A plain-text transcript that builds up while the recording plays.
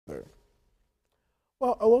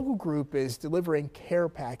Well, a local group is delivering care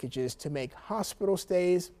packages to make hospital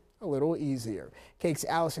stays a little easier. Cake's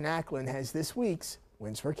Allison Ackland has this week's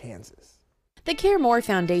Wins for Kansas. The Care More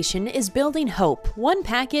Foundation is building hope, one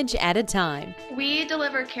package at a time. We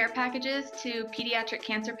deliver care packages to pediatric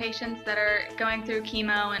cancer patients that are going through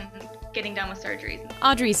chemo and getting done with surgeries.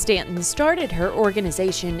 Audrey Stanton started her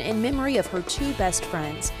organization in memory of her two best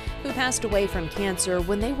friends who passed away from cancer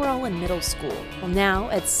when they were all in middle school. Well,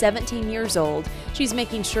 now, at 17 years old, she's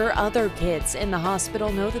making sure other kids in the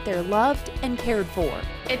hospital know that they're loved and cared for.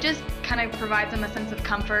 It just kind of provides them a sense of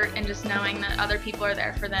comfort and just knowing that other people are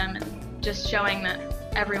there for them and just showing that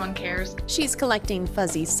everyone cares. She's collecting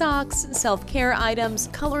fuzzy socks, self-care items,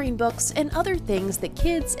 coloring books, and other things that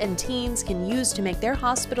kids and teens can use to make their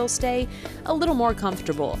hospital stay a little more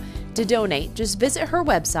comfortable. To donate, just visit her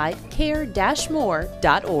website,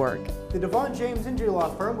 care-more.org. The DeVaughn James Injury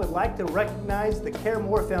Law Firm would like to recognize the Care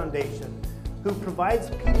More Foundation, who provides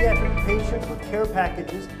pediatric patients with care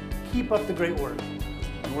packages. Keep up the great work.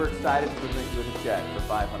 And we're excited to present you with a check for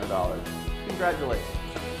 $500. Congratulations.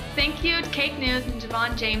 Thank you to Cake News and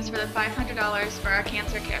DeVaughn James for the $500 for our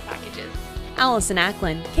cancer care packages. Allison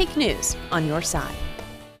Ackland, Cake News, on your side.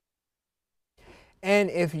 And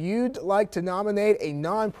if you'd like to nominate a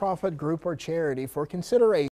nonprofit group or charity for consideration,